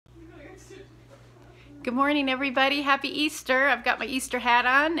Good morning, everybody. Happy Easter. I've got my Easter hat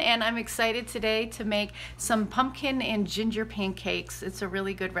on and I'm excited today to make some pumpkin and ginger pancakes. It's a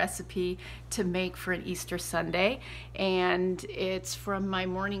really good recipe to make for an Easter Sunday, and it's from my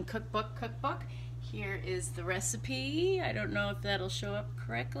Morning Cookbook. Here is the recipe. I don't know if that'll show up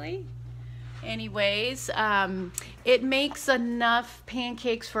correctly. Anyways, it makes enough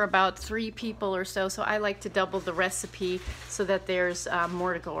pancakes for about 3 people or so, so I like to double the recipe so that there's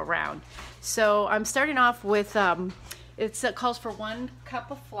more to go around. So I'm starting off with, it calls for 1 cup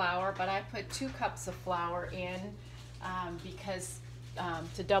of flour, but I put 2 cups of flour in because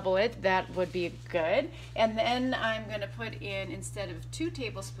to double it, that would be good. And then I'm going to put in, instead of 2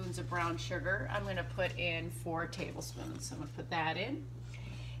 tablespoons of brown sugar, I'm going to put in 4 tablespoons. So I'm going to put that in.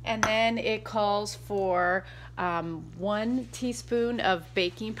 And then it calls for 1 teaspoon of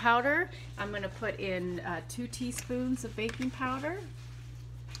baking powder. I'm going to put in 2 teaspoons of baking powder.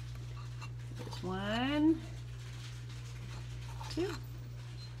 There's 1, 2.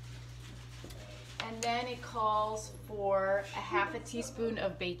 And then it calls for a half a teaspoon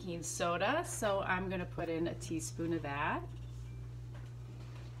of baking soda. So I'm going to put in a teaspoon of that.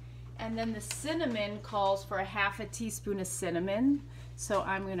 And then the cinnamon calls for a half a teaspoon of cinnamon. So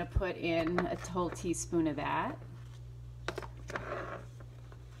I'm going to put in a whole teaspoon of that.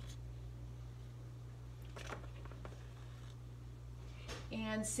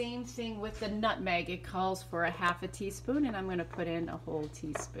 And same thing with the nutmeg. It calls for a half a teaspoon, and I'm going to put in a whole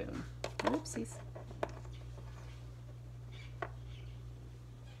teaspoon. Oopsies.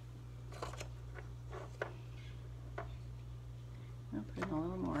 I'll put in a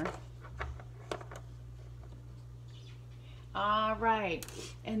little more. All right,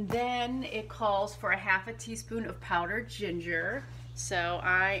 and then it calls for a half a teaspoon of powdered ginger. So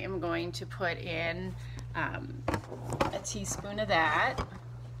I am going to put in a teaspoon of that.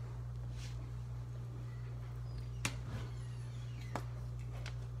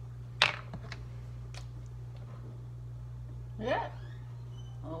 Yeah,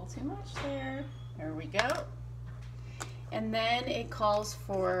 a little too much there. There we go. And then it calls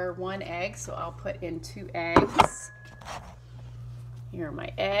for 1 egg, so I'll put in 2 eggs. Here are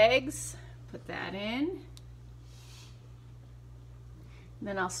my eggs. Put that in. And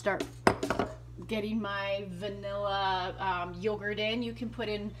then I'll start getting my vanilla yogurt in. You can put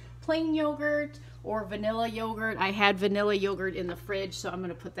in plain yogurt or vanilla yogurt. I had vanilla yogurt in the fridge, so I'm going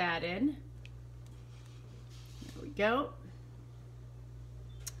to put that in. There we go.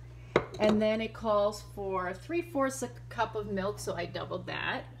 And then it calls for 3/4 cup of milk, so I doubled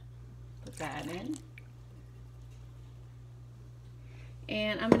that. Put that in.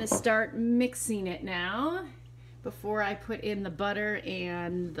 And I'm going to start mixing it now before I put in the butter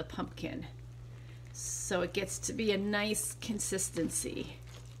and the pumpkin, so it gets to be a nice consistency.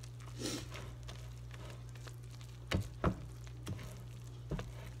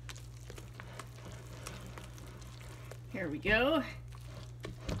 Here we go.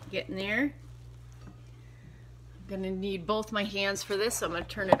 Getting there. I'm going to need both my hands for this, so I'm going to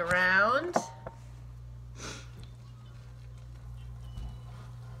turn it around.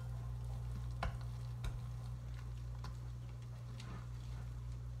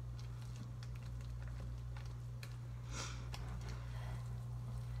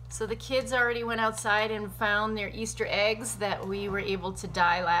 So the kids already went outside and found their Easter eggs that we were able to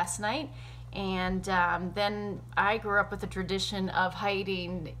dye last night. And then I grew up with a tradition of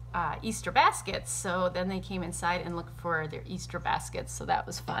hiding Easter baskets. So then they came inside and looked for their Easter baskets. So that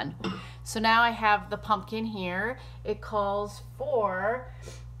was fun. So now I have the pumpkin here. It calls for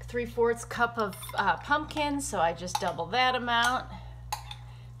 3/4 cup of pumpkin. So I just double that amount.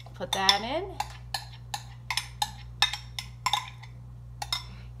 Put that in.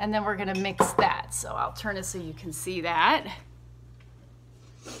 And then we're going to mix that. So I'll turn it so you can see that.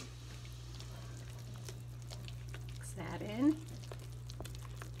 Mix that in.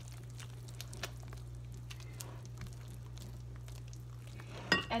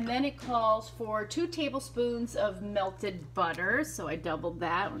 And then it calls for 2 tablespoons of melted butter. So I doubled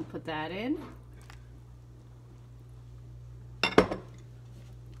that and put that in.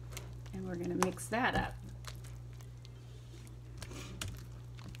 And we're going to mix that up.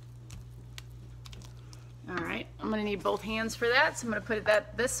 All right, I'm going to need both hands for that, so I'm going to put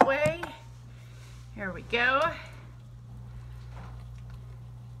that this way. Here we go.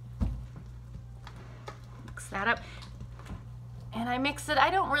 Mix that up. And I mix it. I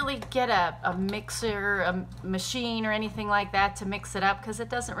don't really get a mixer, a machine or anything like that to mix it up, because it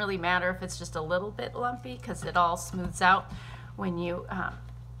doesn't really matter if it's just a little bit lumpy, because it all smooths out when you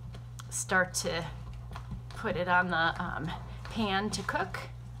start to put it on the pan to cook.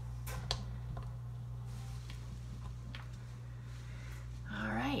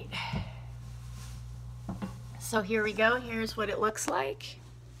 So here we go. Here's what it looks like.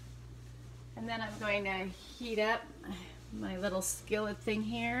 And then I'm going to heat up my little skillet thing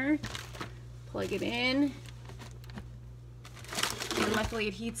here. Plug it in. And luckily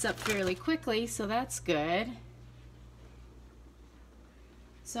it heats up fairly quickly, so that's good.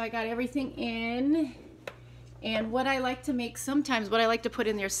 So I got everything in. And what I like to make sometimes, what I like to put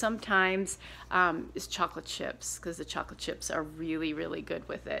in there sometimes is chocolate chips, because the chocolate chips are really, really good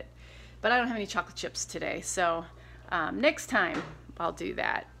with it. But I don't have any chocolate chips today, so next time I'll do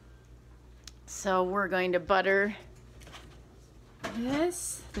that. So we're going to butter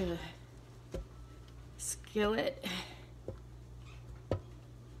this, the skillet.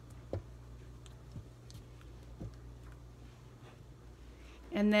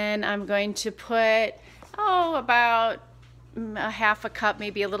 And then I'm going to put, about a half a cup,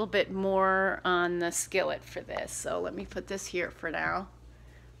 maybe a little bit more on the skillet for this. So let me put this here for now.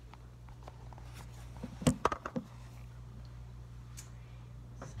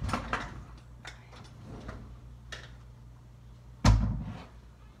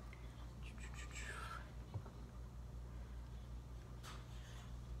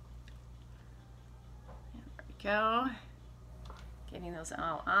 There we go. Getting those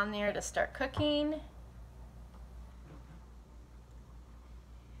all on there to start cooking.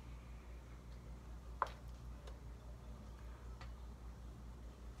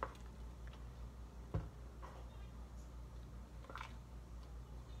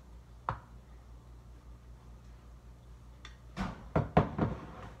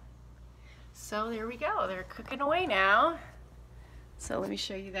 So there we go, they're cooking away now. So let me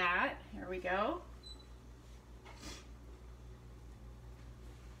show you that. Here we go.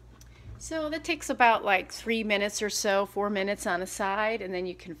 So that takes about like 3 minutes or so, 4 minutes on a side, and then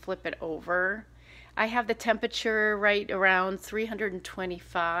you can flip it over. I have the temperature right around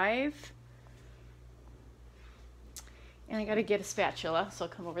 325. And I gotta get a spatula, so I'll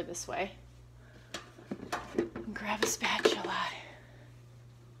come over this way and grab a spatula.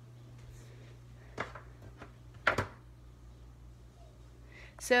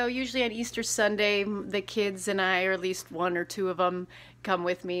 So usually on Easter Sunday, the kids and I, or at least one or two of them, come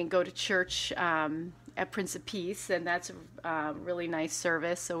with me and go to church at Prince of Peace, and that's a really nice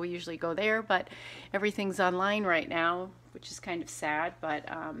service, so we usually go there, but everything's online right now, which is kind of sad, but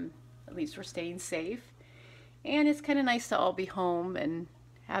at least we're staying safe. And it's kind of nice to all be home and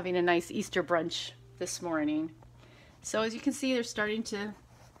having a nice Easter brunch this morning. So as you can see, they're starting to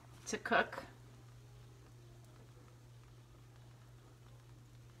cook.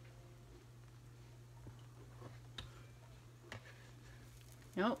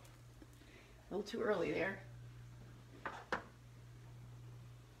 Nope, a little too early there.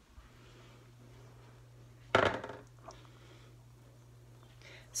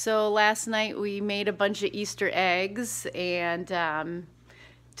 So last night we made a bunch of Easter eggs and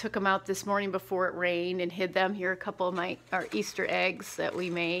took them out this morning before it rained and hid them. Here are a couple of our Easter eggs that we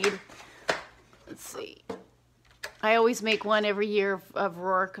made. Let's see. I always make one every year of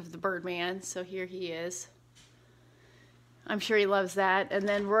Rourke of the Birdman, so here he is. I'm sure he loves that. And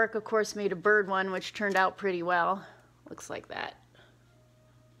then Rourke, of course, made a bird one, which turned out pretty well. Looks like that.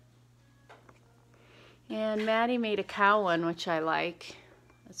 And Maddie made a cow one, which I like.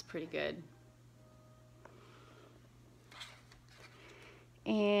 That's pretty good.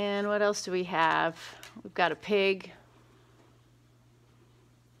 And what else do we have? We've got a pig.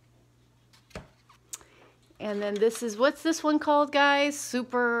 And then this is, what's this one called, guys?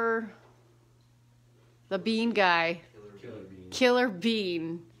 The bean guy. Killer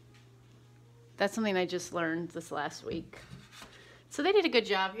bean. That's something I just learned this last week. So they did a good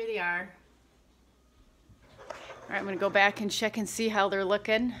job. Here they are. All right, I'm going to go back and check and see how they're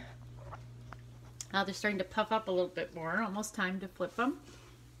looking. Now they're starting to puff up a little bit more. Almost time to flip them.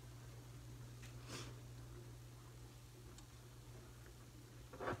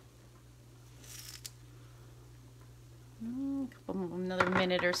 Another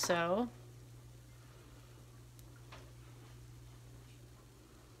minute or so.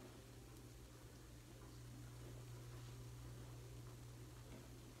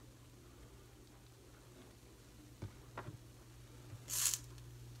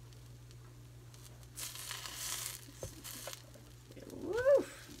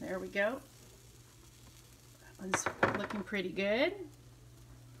 There we go. That one's looking pretty good.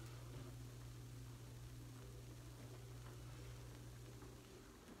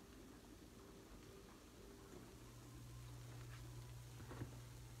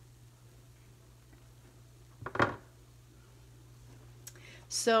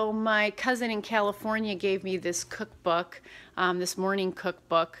 So my cousin in California gave me this cookbook, this morning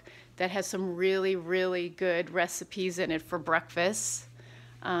cookbook that has some really, really good recipes in it for breakfast.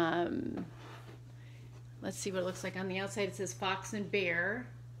 Let's see what it looks like on the outside. It says Fox and Bear,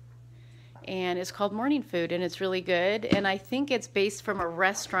 and it's called Morning Food, and it's really good. And I think it's based from a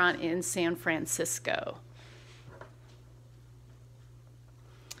restaurant in San Francisco.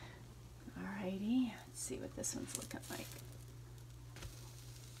 Alrighty, let's see what this one's looking like.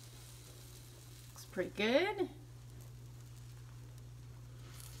 Looks pretty good.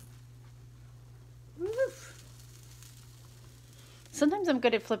 Oof. Sometimes I'm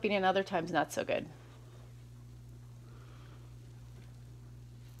good at flipping and other times not so good.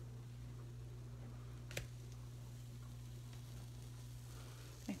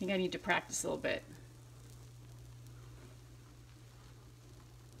 I think I need to practice a little bit.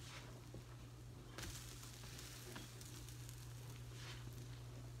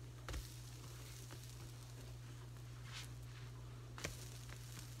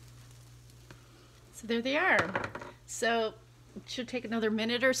 So there they are. So it should take another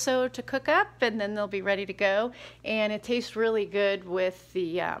minute or so to cook up, and then they'll be ready to go. And it tastes really good with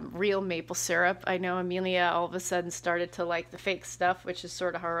the real maple syrup. I know Amelia all of a sudden started to like the fake stuff, which is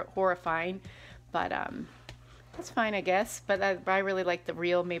sort of horrifying, but that's fine, I guess. But I really like the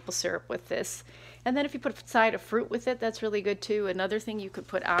real maple syrup with this. And then if you put a side of fruit with it, that's really good too. Another thing you could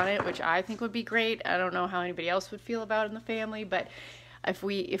put on it, which I think would be great, I don't know how anybody else would feel about it in the family, but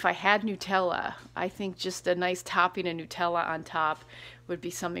if I had Nutella, I think just a nice topping of Nutella on top would be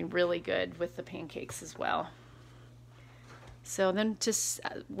something really good with the pancakes as well. So then just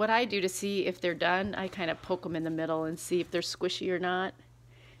what I do to see if they're done, I kind of poke them in the middle and see if they're squishy or not.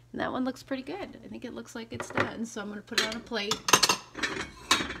 And that one looks pretty good. I think it looks like it's done, so I'm going to put it on a plate.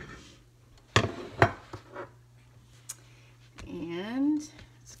 And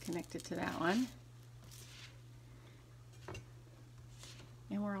it's connected to that one.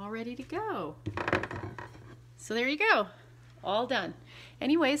 And we're all ready to go. So there you go, all done.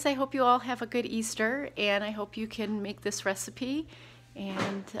 Anyways, I hope you all have a good Easter, and I hope you can make this recipe,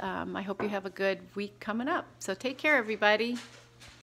 and I hope you have a good week coming up. So take care, everybody.